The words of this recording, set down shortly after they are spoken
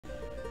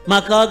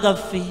maka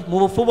gaffe mu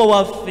bufubo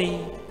bwaffe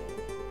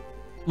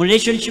mu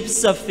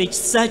relationships zaffe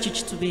ekisa kyo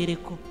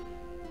kitubeereko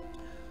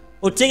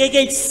otegeka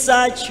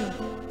ekisa kyo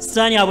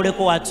saani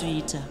abuleko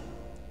watuyita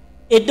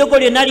eddogo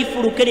lyonna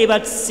lifuluke lye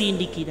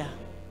batusindikira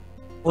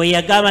oyo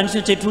yagamba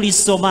nti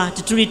tetulisoma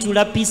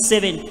tetulituula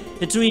P7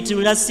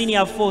 tetulituula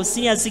senior 4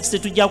 senior 6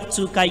 tetujja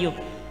kutuukayo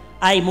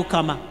ayi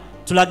Mukama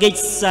tulage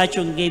ekisa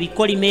kyo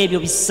ng'ebikolimo ebyo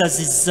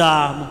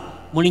bisazizaamu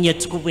mu linnya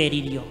ettukuvu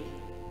eriryo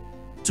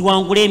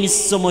tuwangule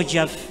emisomo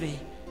gyaffe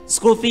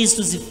school fees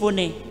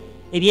tuzifune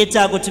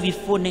ebyetaago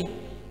tubifune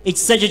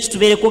ekisa kyo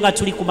kitubeereko nga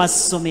tuli ku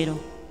masomero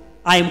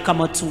ayi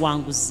Mukama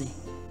tuwanguze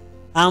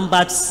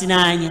amba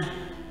tusinaanya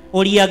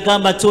oli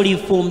yagamba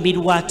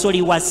tolifumbirwa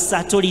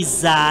toliwasa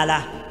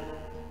tolizaala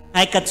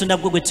ayi Katonda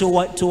gwe gwe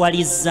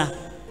tuwaliza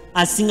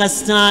asinga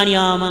sitaani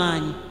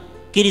amaanyi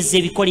kkiriza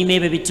ebikolimo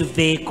ebyo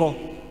bituveeko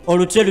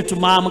olutwe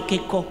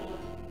lutumaamukeko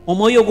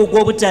omwoyo ogwo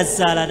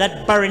gw'obutazaala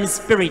that barren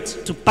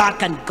spirit to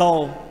pack and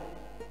go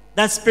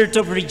that spirit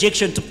of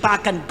rejection to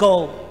pack and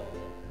go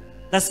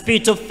that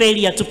spirit of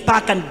failure to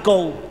pack and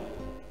go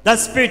that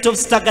spirit of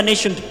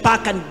stagnation to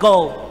pack and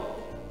go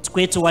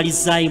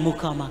tukwetowalizaayi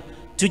Mukama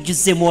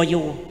tujjuze mwoyo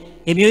wo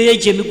emyoyo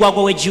egyo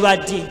emigwagwa we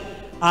gibadde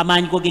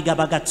amaanyi go ge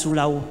gaba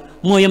gatuulawo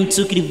mwoyo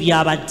mutuukirivu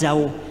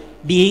byabaddawo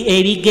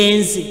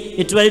ebigenze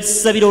etubale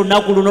tusabira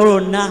olunaku luno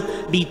lwonna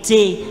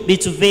bite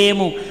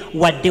bituveemu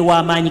wadde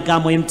w'amaanyi ga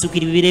mwoyo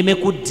mutuukirivu bireme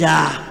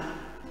kudda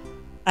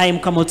ayi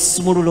Mukama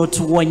otusumulula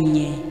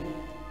otuwonye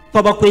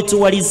twaba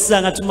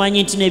kwetowaliza nga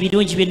tumanyi nti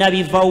n'ebirungi byonna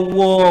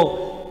bivawo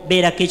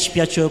beerako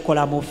ekipya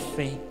kyokola mu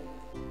ffe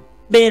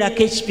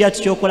beerako ekipya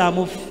kyokola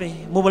mu ffe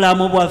mu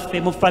bulamu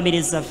bwaffe mu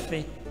famire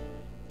zaffe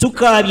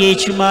tukaabye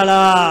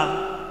ekimala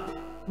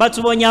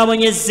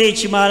batubonyaabonyezza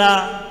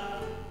ekimala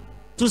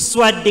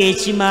tuswadde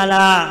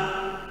ekimala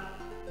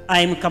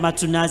ayi Mukama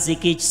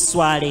tunaazeeko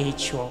ekiswala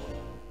ekyo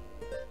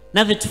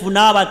naffe tufune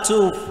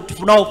abatuufu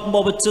tufune obufumbo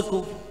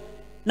obutukuvu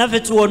naffe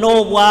tuwone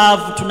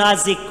obwavu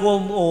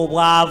tunaazeeko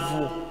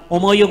obwavu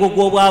omwoyo gwo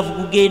gw'obwavu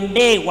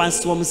gugende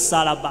wansi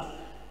w'omusalaba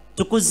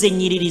tukuze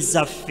ennyiriri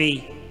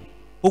zaffe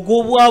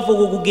ogw'obwavu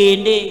ogwo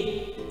gugende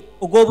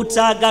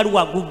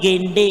ogw'obutaagalwa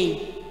gugende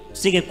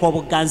tutegeka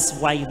obuganzi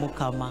bwayi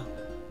Mukama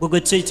gwe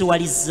gwe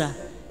twetuwaliza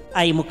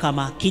ayi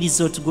Mukama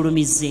kkiriza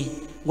otugulumize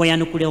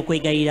ng'oyanukula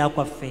okwegayirira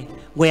kwaffe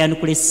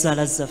ng'oyanukula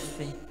essaala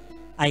zaffe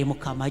ayi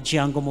Mukama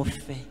jangu mu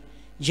ffe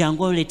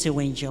jangu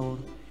oletewo enjawulo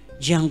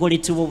jangu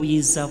oletewo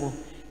obuyinza bwo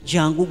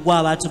jangu gwe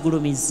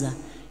abaatugulumiza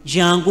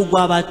jangu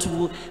gwe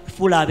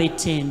abaatufuula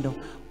ab'ettendo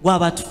gwe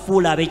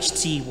abaatufuula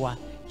ab'ekitiibwa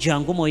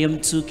jangu mwoyo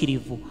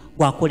mutuukirivu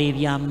gwakola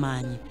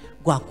eby'amaanyi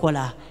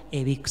gwakola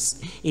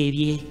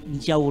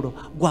eby'enjawulo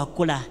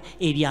gwakola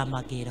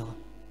eby'amagero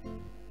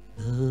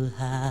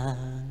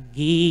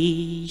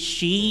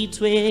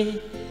uhagishitwe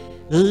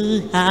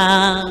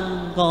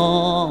uhango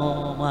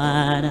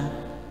mwana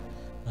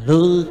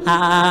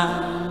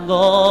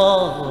luhango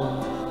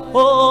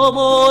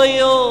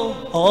omwoyo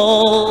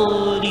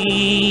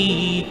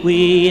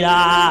olikwira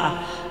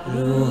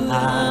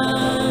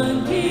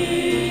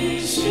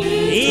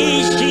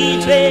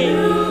ruhangishitwe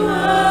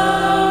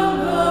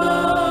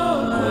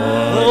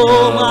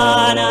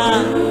omwana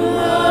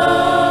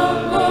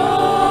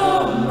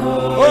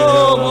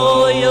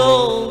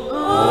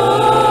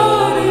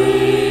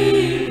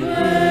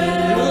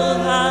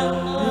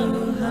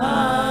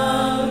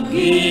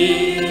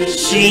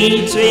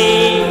Shitwe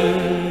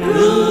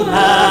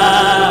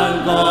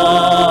ruhango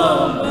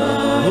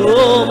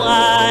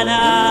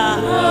umwana.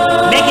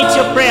 Make it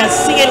your prayer.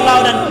 Sing it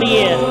loud and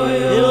clear.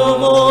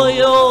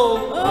 Umoyo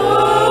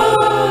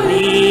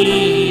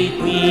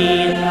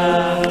likwira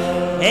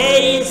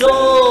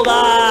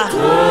eizoba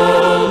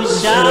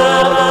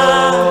ushaba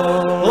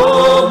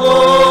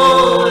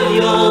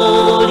umoyo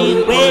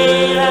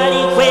likwera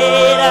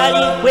likwera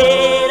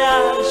likwera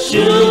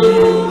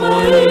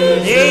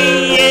shumoye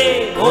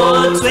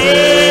otwe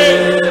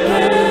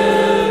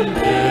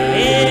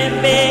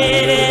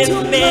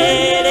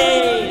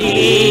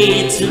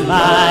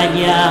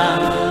manya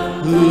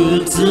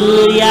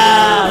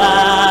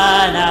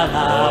utuyabana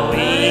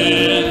bawe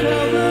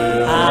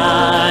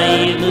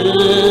aibu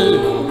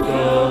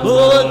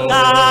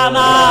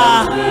Mukama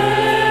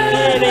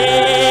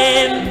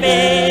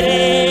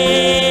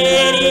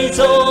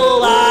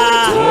ebembererizoba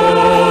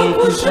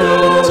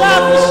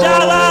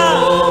takushaba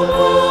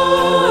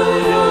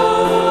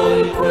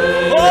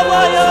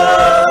omoyo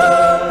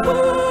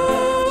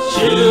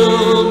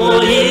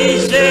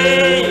shumoyise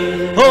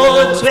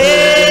otwe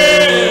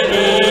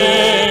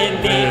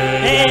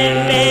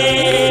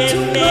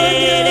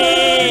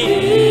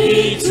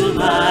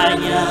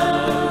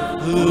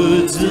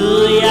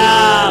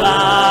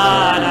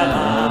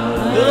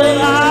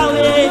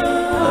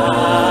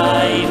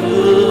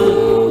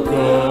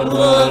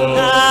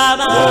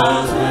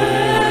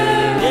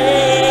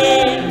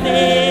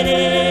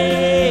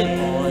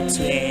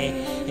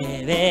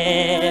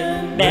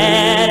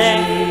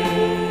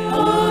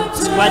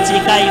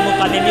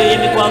Mukama emyoyo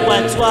emigwagwa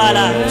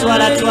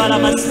twala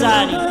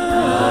masani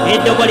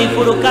eddogo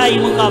lifulukayi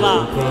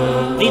Mukama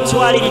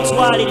litwale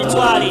litwale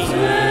litwale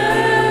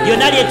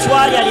lyonna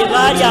lyetwalya lye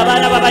baali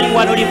abaana babali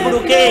wano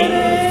lifuluke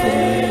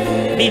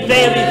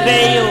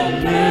biveeyo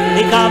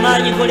leka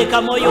amaanyi go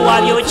leka mwoyo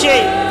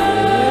wabyokye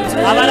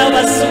abaana bo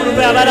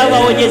basumululwe abaana bo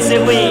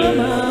bawonyezebwe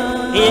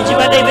eyo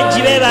gibadde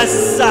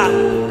gibeebassa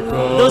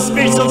those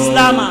spirits of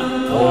slama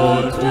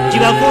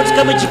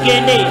gibafuutukemu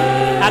gigende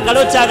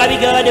agalota agabi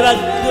gabadde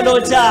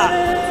bagalota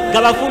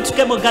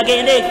gabafuutukemu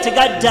gagende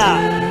tegadda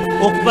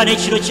okuva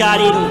n'ekiro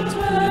kyaleero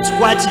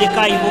tukwatireko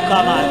ayi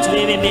Mukama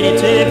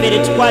twebembere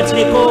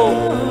tukwatireko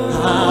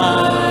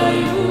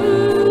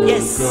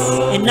yes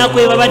ennaku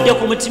ebabadde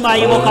ku mutima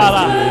ayi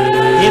Mukama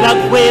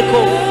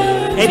ebaggweko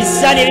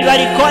ebisaani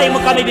ebibaliko ayi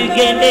Mukama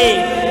bigende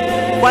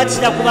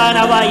kwatira ku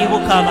baana bo ayi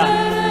Mukama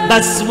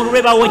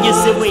basumululwe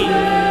bawonyezebwe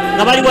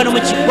nga bali wano mu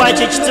kiggwa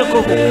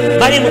ky'ekitukuvu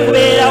bali mu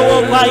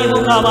kubeerawo kwayi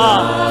Mukama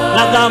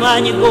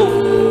n'ag'amaanyi go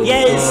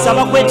yes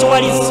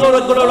abakwetwalizza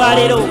olw'eggolo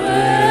lwaleero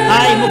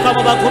ayi Mukama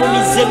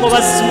bagulumize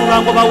ng'obasumulula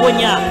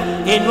ng'obawonya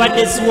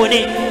endwadde ziwone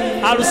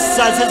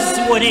alusaze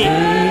ziwone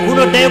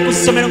guno ddayo ku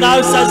ssomero nga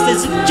alusaze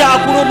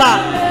tezikyakuluma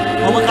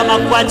Omukama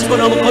akwatiko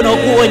n'omukono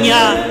oguwonya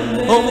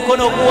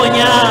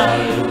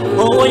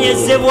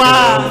owonyezebwa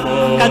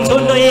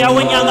Katonda ye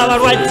yawonyanga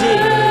abalwadde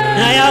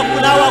naye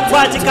naawe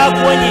akwatika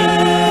akuwonye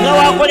nga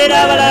wakolera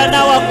abalala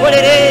naawe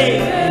akolere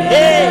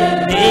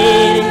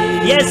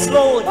yes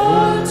Lord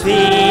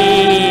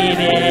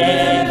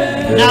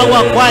naawe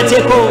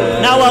akwateko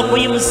naawe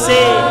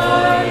akuyimuse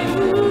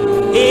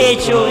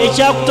ekyo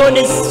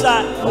ekyakutondesa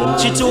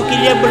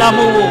kituukirire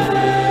bulamu bwo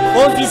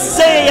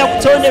ofise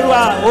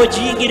yakutonderwa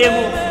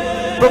ogiyingiremu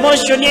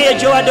promotion eyo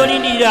gyobadde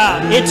olindirira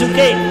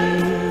etuke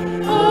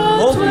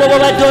obumo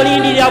bwobadde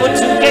olindirira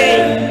butuke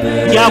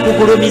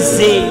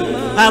byakugulumize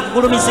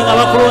akugulumize nga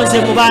bakulonze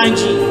mu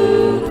bangi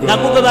nga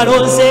gugwe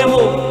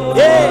balonzeemu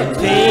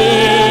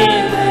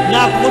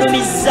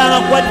ng'akugulumiza nga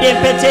kuwadde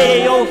empete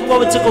eyo obufuba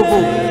obutukuvu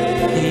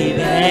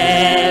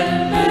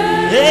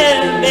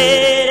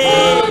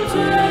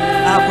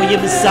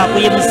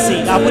akuyimuse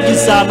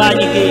akujuza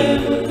amaanyi ge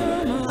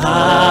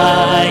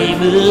ayi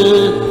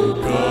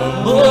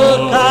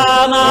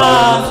Mukama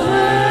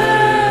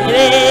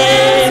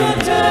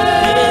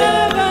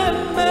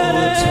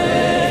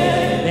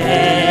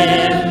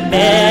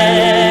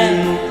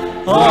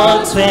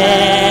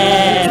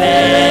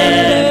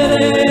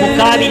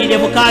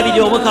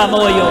mukabirire Omukama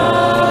oyo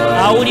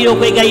awulira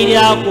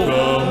okwegayirirako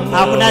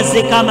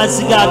akunazeko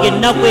amaziga ago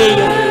ennaku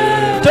eyo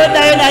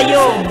toddayo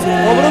nayo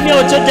obulumi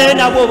obwo toddayo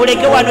nabwo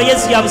obuleke wano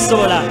Yesu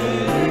yabusobola.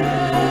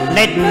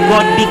 Let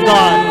God be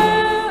God.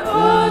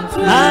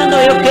 I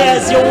know your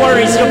cares, your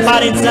worries, your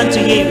burdens unto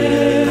him.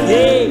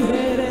 Hey,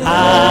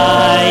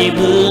 I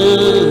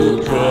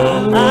will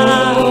come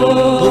out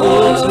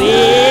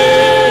with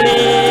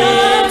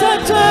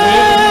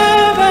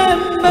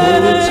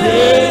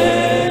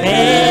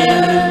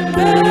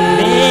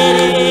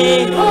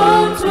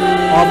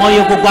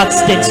omwoyo gwo gwa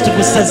accident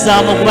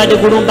tugusazaamu kubadde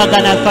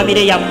gulumbagana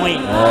famire yammwe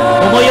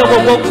omwoyo gwo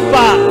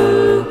gwokufa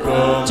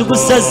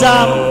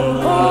tugusazaamu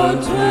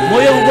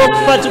omwoyo gwo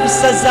gwokufa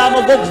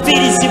tugusazaamu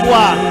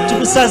gwokufiirizibwa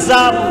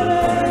tugusazaamu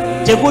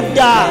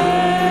tegudda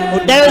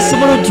oddayo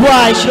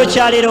sumuluddwa ekiro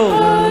kyaleero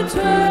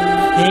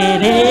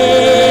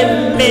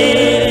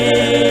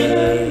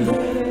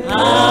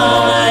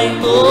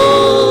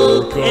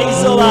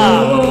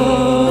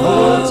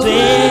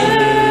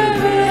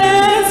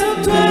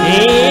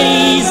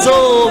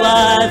eizoba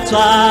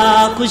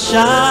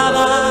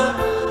twakushaba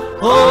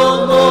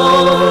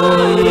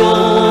omwoyo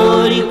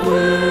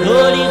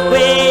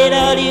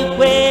olikwera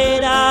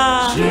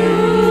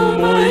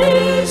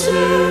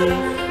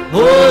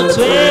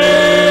otwebembere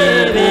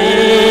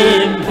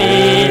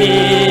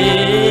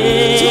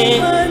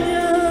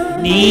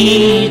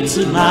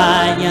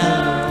nitumanya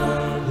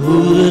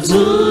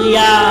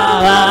utuyabana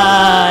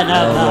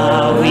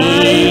bawe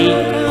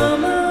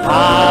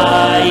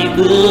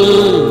aibukama.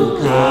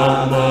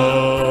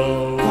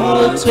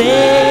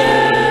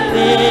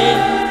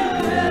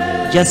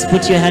 Just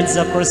put your hands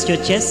across your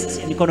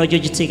chest. Emikono gyo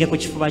giteeke ku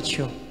kifuba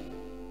kyo.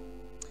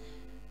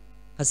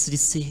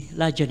 Kasirise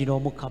lajanira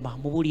Omukama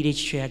mubuulire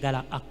ekyo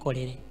kyoyagala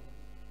akolere.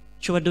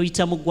 Kyobadde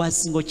oyitamu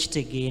gwasinga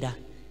okitegeera.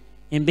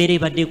 Embeera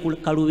ebadde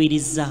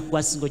kalubiriza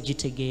gwasinga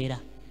ogitegeera.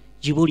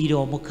 Gibuulire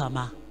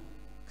Omukama.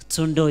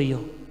 Katonda oyo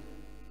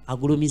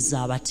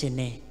agulumiza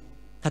abatene.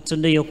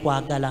 Katonda oyo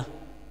kwagala.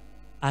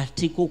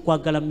 Ateeka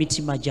okwagala mu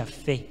mitima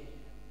gyaffe.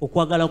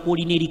 Okwagala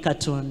kw'olina eri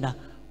Katonda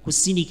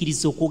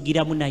kusindiikiriza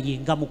okwogeramu naye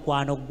nga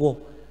mukwano gwo.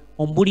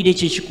 Omubuulire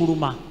ekyo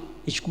ekikuluma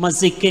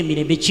ekikumazeeko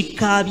emirembe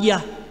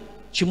kikaabya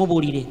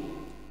kimubuulire.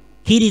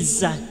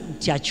 Kkiriza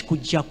nti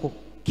akikuggyako,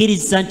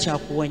 kkiriza nti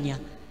akuwonya,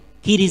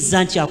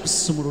 kkiriza nti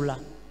akusumulula,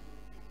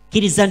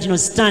 kkiriza nti no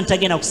sitaani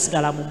tagenda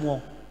kusigala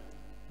mumwo.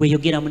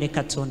 Weeyogeramu ne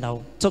Katonda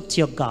wo. Talk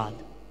to your God.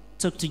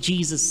 Talk to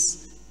Jesus.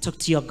 Talk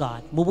to your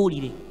God.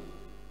 Mubuulire.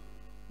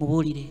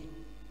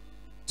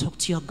 Talk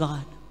to your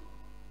God.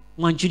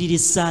 Mwanjulire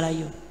essaala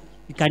yo.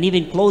 You can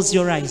even close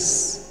your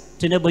eyes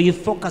to enable you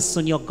focus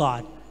on your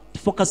God, to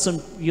focus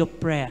on your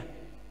prayer,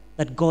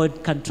 that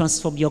God can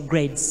transform your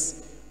grades.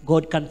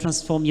 God can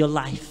transform your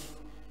life.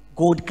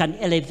 God can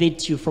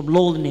elevate you from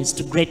lowliness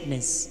to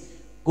greatness.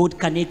 God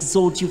can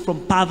exalt you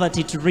from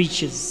poverty to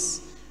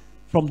riches,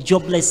 from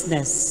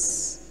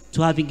joblessness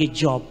to having a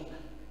job,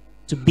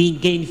 to being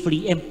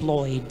gainfully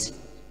employed,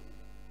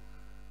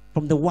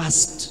 from the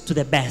worst to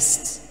the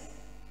best.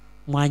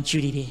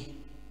 Mwanjulire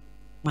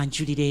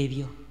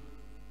ebyo.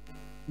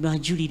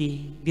 Mwanjulire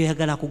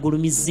byoyagala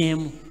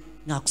kugulumizeemu,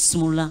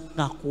 ng'akusumula,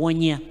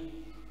 ng'akuwonya,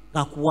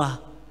 ng'akuwa,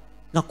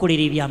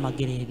 ng'akolera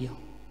ebyamagero ebyo.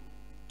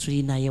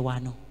 Tuli naye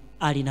wano,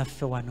 ali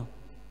naffe wano,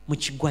 mu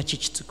kiggwa kye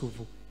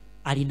kitukuvu,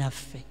 ali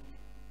naffe.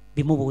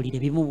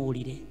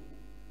 Bimubuulire.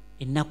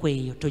 Ennaku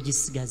eyo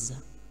togisigaza.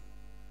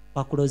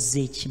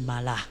 Bakuloze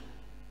ekimala.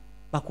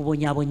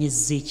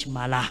 Bakubonyaabonyezza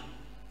ekimala.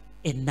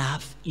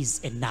 Enough is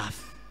enough.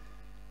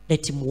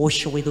 Let him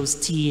wash away those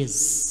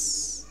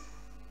tears.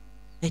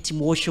 Let him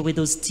wash away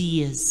those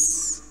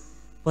tears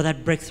for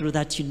that breakthrough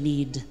that you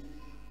need.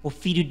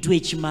 Ofiiriddwa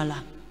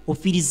ekimala.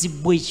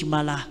 Ofiirizibwa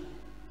ekimala.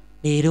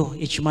 Leero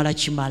ekimala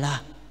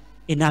kimala.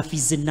 Enough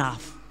is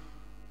enough.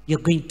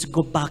 You're going to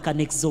go back an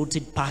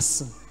exalted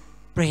person.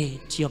 Pray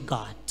to your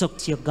God. Talk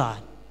to your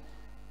God.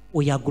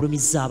 Oyo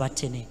agulumiza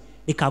abatene.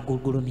 Leka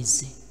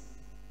agulumize.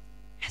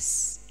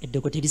 Yes.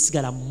 Eddogo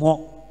terisigala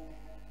mo.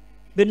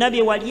 Byonna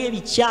bye wali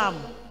ebikyamu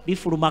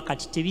bifuluma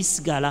kati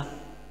tebisigala.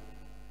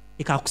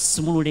 Leka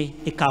akusumulule.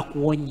 Leka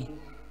akuwonye.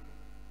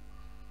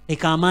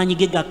 Leka amaanyi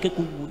ge gakke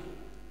ku ggwe.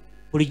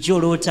 Bulijjo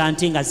oloota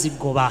nte nga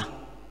ziggoba.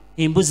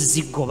 Embuzi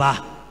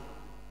ziggoba.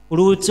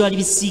 Oloota oli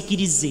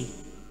bisiikirize.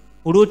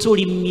 Oloota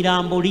oli mu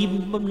mirambo, oli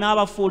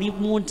n'abafu, oli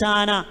mu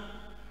ntaana.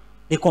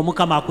 Leka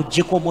Omukama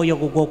akuggyeko omwoyo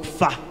gwo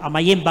gw'okufa.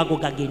 Amayembe ago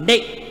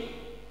gagende.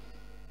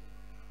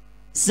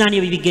 Sinaani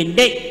ebyo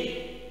bigende.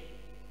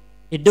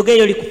 Eddogo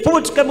eryo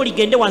likufubutukemu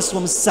ligende wansi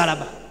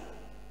w'omusalaba.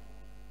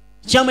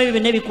 Kyamu ebyo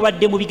byonna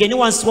ebikubaddemu bigende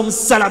wansi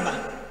w'omusalaba.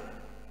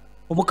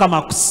 Omukama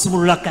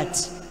akusumulula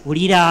kati.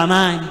 Wulira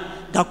amaanyi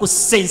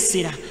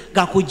gakusensera,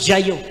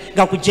 gakugjayo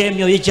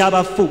myoyo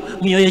gy'abafu,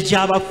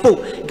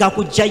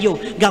 gakugjayo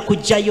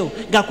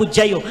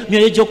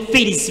myoyo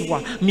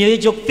gy'okufiirizibwa.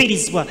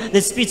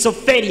 The spirits of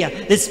failure,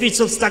 the spirits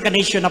of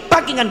stagnation are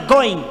packing and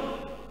going.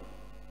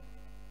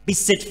 Be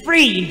set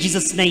free in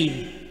Jesus'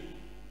 name.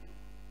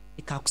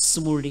 Leka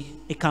akusumulule,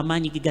 leka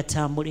amaanyi ge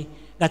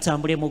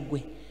gatambule mu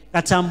ggwe,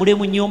 gatambule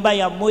mu nnyumba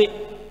yammwe.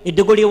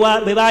 Eddogo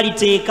bwe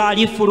baaliteeka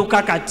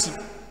lifuluka kati.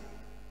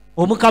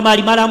 Omukama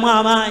alimalamu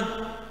amaanyi.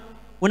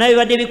 Wonna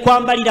bibadde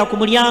bikwambalira ku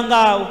mulyango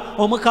awo,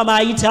 Omukama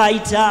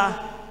ayita.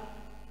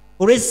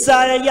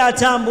 Olw'essaala eri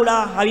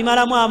atambula,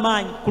 abimalamu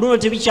amaanyi. Ku luno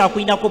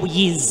tebikyakulinako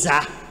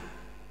buyinza.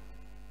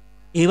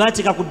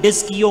 Ebaateeka ku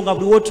desiki yo nga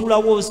buli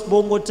wotuulawo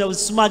bongota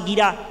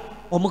osumagira.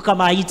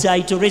 Omukama ayita.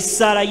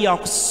 Olw'essaala yo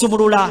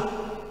akusumulula,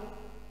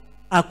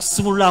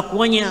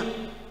 akuwonya.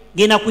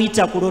 Genda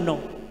kuyita ku luno.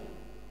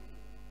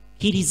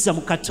 Kkiriza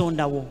mu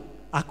Katonda wo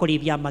akola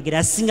ebyamagero.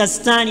 Asinga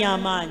Sitaani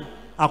amaanyi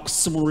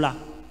akusumulula.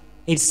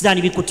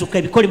 Ebisitaani bikutuka,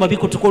 ebikolimo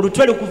bikutuka,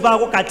 olutwe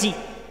lukuvaako kati.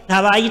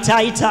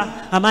 N'abayita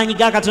amaanyi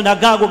ga Katonda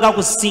gaago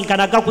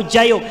gakusinkana,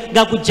 gakugjayo.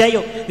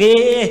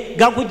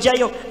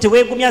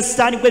 Teweegumya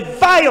Sitaani gwe,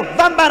 vaayo,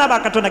 va mu baana ba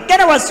Katonda,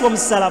 genda wansi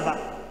w'omusalaba.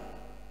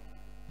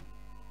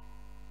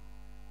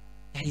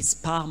 Let his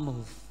power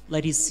move.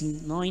 Let his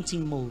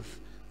anointing move.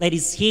 Let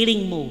his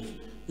healing move.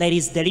 Let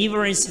his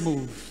deliverance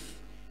move.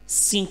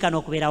 Sinkana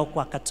okubeerawo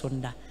kwa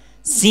Katonda.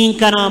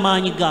 Sinkana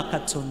amaanyi ga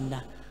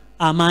Katonda.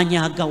 Amaanyi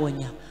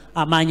agawonya.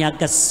 Amaanyi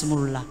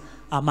agasumulula.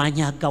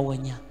 Amaanyi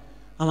agawonya.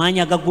 Amaanyi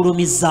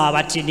agagulumiza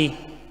abatene.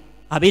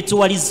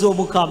 Abeetuwaliza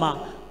Omukama.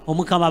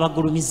 Omukama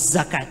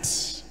abagulumiza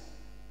kati.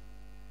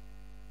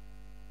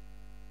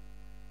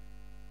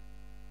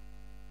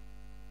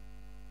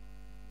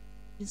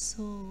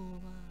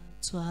 Isoba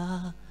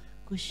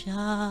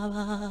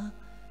twakushaba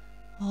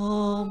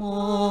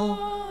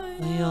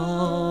omwoyo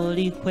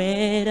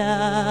likwera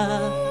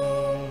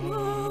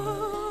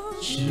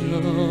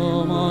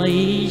Shomo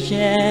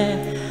ije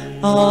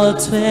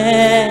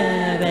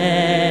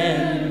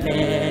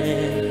otwebembe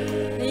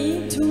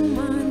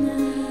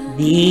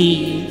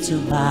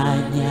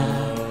nitumanya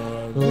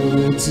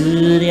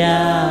uturia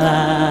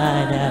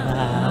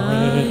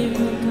bawe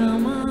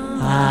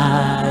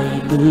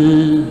aibu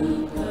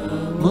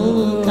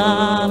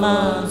Mukama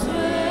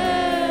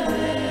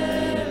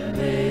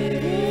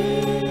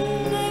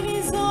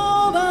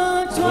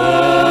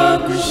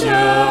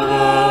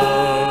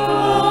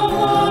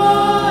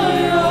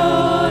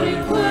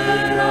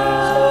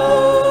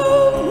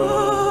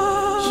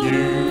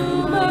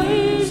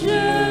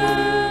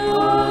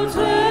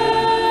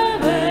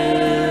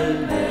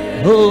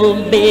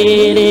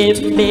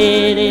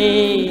Mbere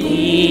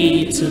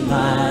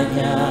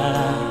itumanya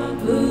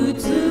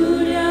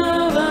uturia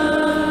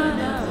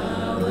bana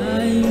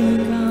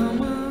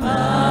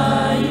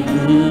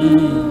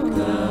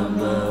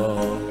Mukama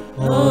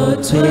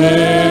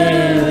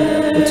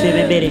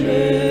otwebembere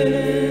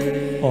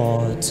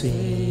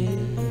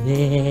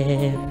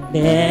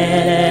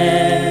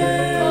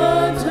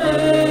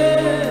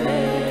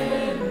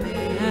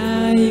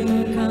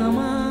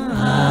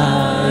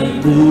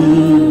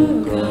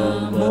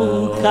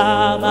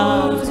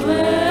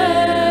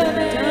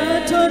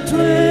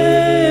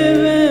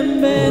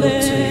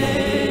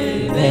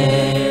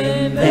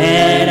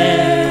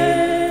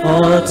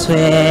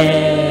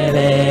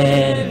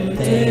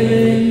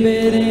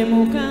twebembere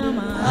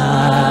mukama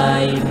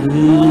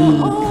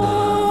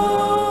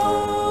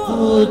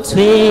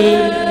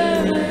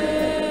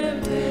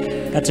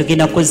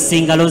katugenda kukozesa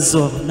engalo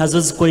zo nazo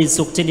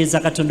zikolesa okutendereza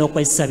Katonda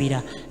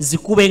okwesabira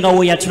zikube nga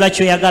woyatula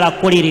kyoyagala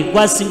kukolere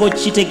gwasinga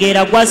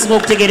okukitegeera gwasinga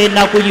okutegeera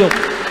ennaku yo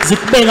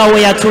zikube nga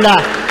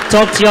woyatula.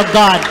 Talk to your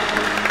God.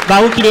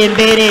 Bawukire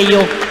embeera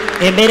eyo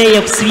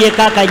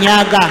ekusibyeko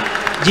akanyaaga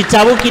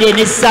gitabukire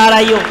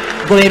n'essaala yo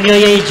goba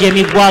emyoyo eyo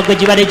gy'emigwago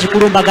gibadde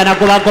gikulumbagana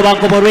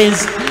gobagobagoba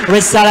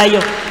olw'essaala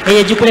yo eyo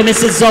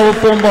egikulemesezza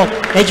obufumbo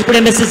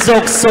egikulemesezza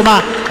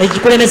okusoma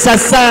egikulemesa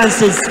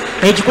sciences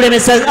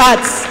egikulemesa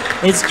arts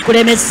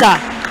ezikulemesa.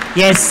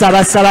 Yes,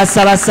 saba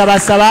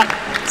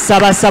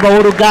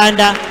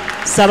oluganda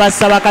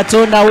saba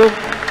Katonda wo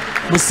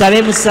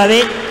musabe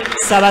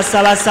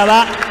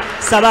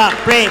saba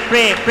pray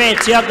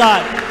to your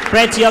God.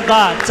 Pray to your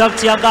God. Talk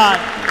to your God.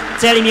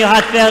 Tell him your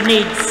heartfelt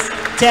needs.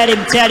 Tell him.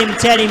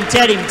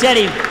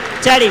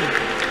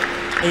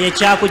 Eyo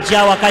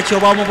kyakujja waka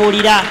kyoba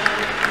omubuulira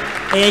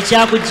eyo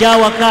kyakujja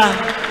waka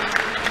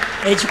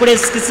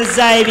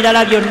ekikulesikisizza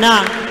ebirala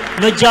byonna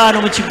nojja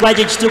wano mu kiggwa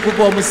gye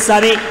kitukuvu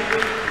omusabe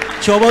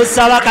kyoba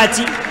osaba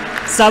kati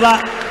saba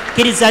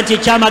kkiriza nti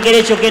ekyamagero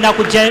ekyo genda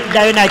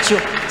kujjaddayo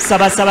nakyo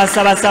saba.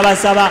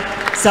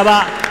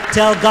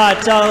 Tell God,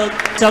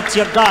 talk to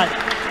your God.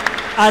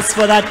 Ask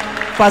for that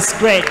first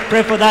grade.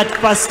 Pray for that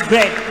first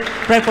grade.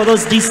 Pray for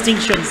those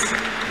distinctions.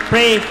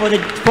 Pray for the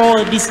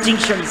 4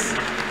 distinctions.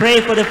 Pray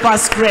for the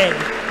first grade.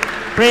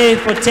 Pray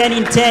for 10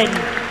 in 10.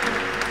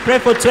 Pray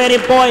for 20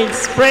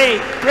 points. Pray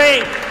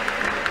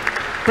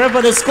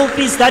for the school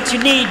fees that you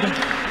need,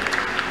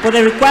 for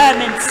the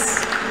requirements,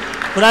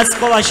 for that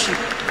scholarship,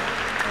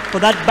 for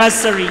that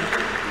bursary.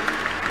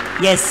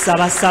 Yes,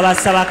 saba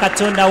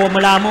Katonda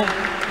w'omulamu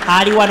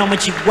ali wano mu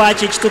kiggwa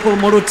kye ekitukuvu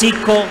mu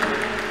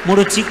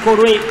lutiko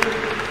lwe.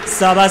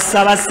 Saba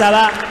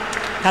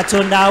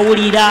Katonda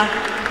awulira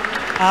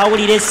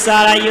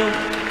essaala yo,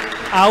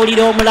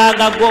 awulira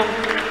omulanga gwo.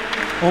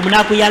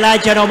 Omunaku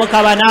yalaajana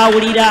Omukama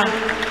n'awulira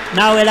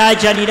naawe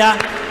laajanira.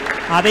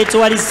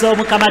 Abeetowaliza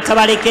Omukama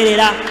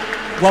tabalekerera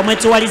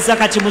gwamwetowaliza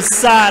kati mu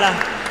ssaala.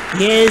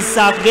 Yes,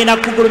 akugenda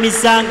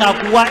kukugulumiza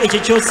ng'akuwa ekyo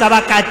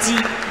ky'osaba kati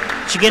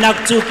kigenda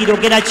kutuukira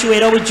ogenda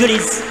kiweera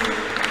obujulizi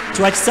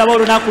tiwakisaba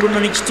olunaku luno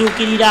ne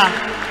kituukirira.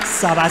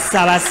 Saba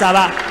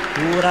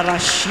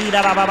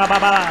urarashira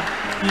babababa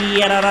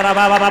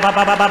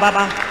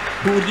yararabababababa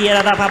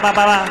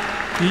uyararabababa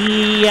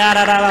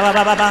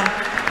yararabababa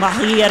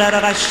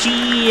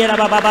mahiyararashira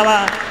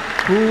bababa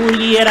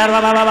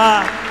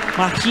uyararabababa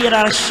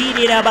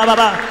mahiyararashira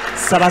bababa.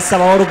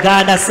 Saba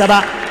oluganda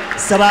saba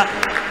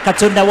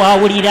Katonda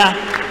waawulira.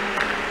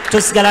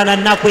 Tosigala na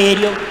nnaku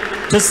eryo,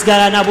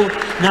 tosigala na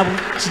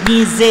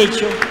kinyiiza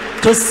ekyo,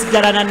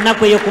 tosigala na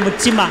nnaku eyo ku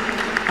mutima.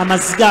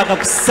 Amaziga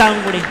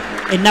agakusangule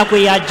ennaku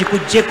eyo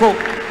agikugyeko,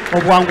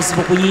 obuwanguzi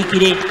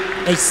bukuyiikire.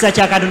 Ekisa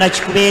kya Katonda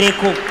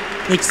kikubeereko,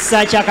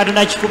 ekisa kya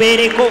Katonda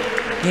kikubeereko.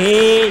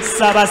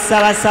 Saba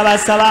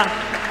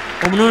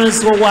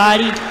omunoonyezi wo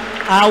waali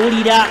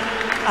awulira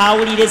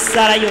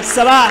essaala yo.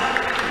 Saba.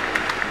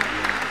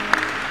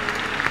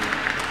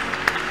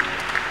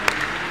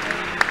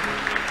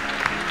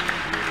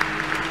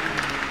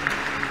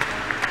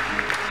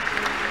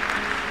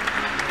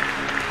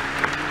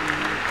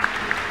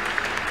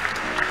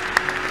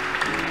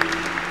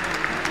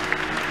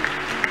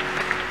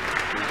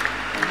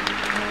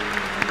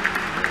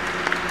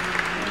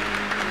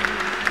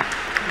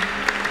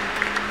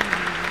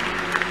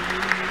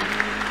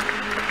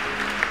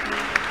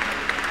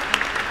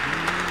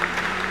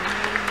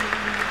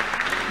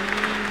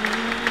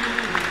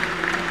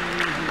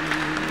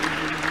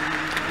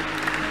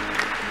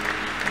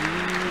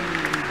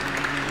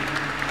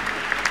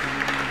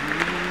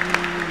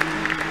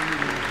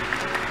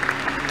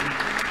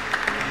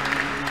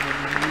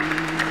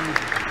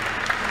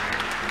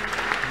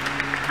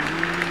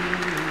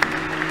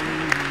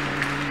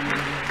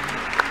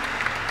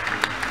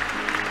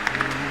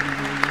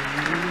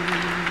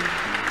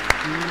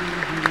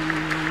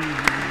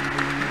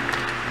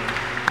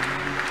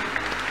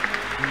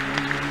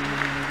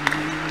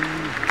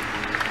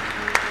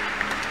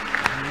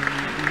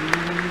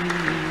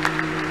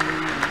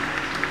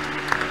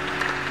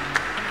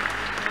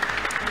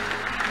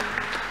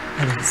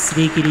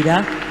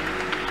 Sirikirira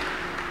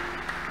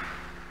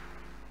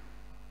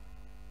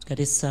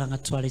tukade essala nga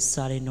tutwala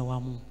essaala eno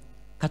wamu.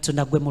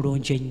 Katonda gwe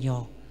mulungi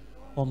ennyo,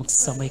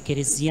 omukisa mu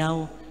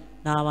ekereziyawo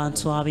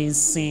n'abantu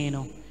ab'ensi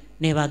eno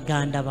ne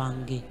baganda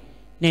bange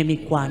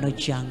n'emikwano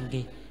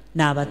gyange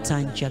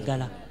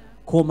n'abatanjagala.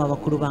 Kuuma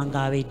bakulu bange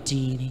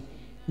ab'eddiini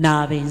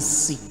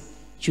n'ab'ensi.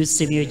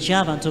 Kyusa emyoyo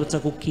gy'abantu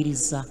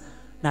abatakukkiriza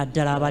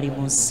naddala abali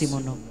mu nsi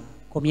muno.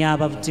 Komya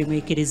abavudde mu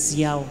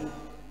ekereziyawo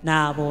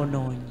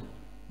n'aboonoonyi.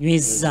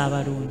 Nyweza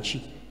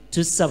abalungi,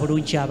 tussa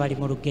bulungi abali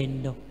mu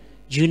lugendo.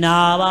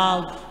 Juna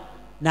abaavu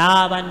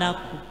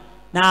n'abanaku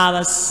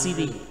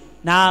n'abasibe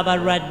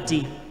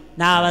n'abalwadde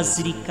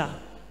n'abazirika.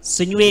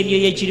 Sonyiwa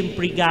emyoyo egiri mu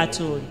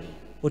purigatori,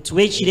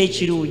 otuwe ekiro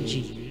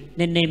ekirungi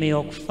n'enneema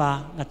y'okufa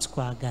nga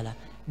tukwagala.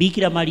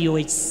 Biikira Mariya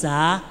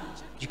ow'ekisa,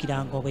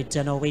 jjukiranga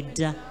obwedda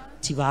n'obwedda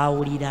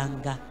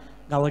tibaawuliranga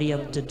nga wali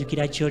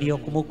yamutoddukira ky'oli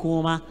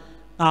okumukuuma,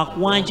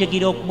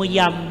 ng'akuwanjagira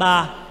okumuyamba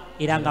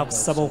era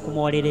ng'akusaba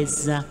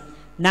okumwolereza.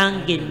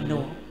 Nange nno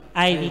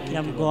ayi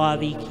Biikira mugo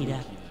w'abiikira,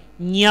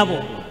 nnyabo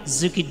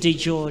zukidde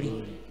gy'oli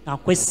nga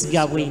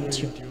nkwesiga bwe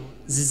ntyo,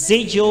 zize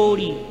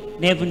gy'oli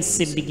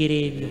neevunisa ebigere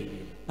ebyo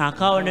nga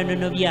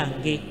nkaawononono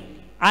byange.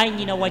 Ayi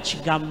nnyina wa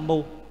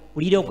kigambo,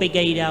 wulira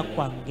okwegayirira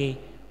kwange,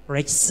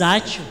 olw'ekisa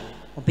kyo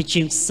ompe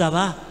kye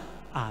nkusaba.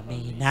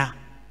 Amiina.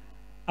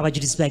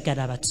 Abajulizi ba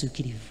Uganda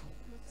abatuukirivu,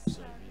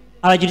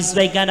 abajulizi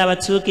ba Uganda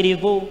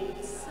abatuukirivu,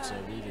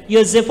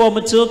 Yosefu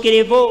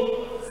omutuukirivu,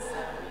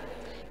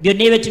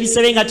 byonna ebyo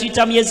tubisabe nga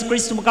tuyita mu Yesu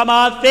Kristo Mukama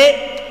waffe.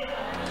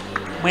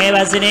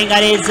 Mwebaze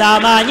n'engalo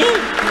ez'amaanyi.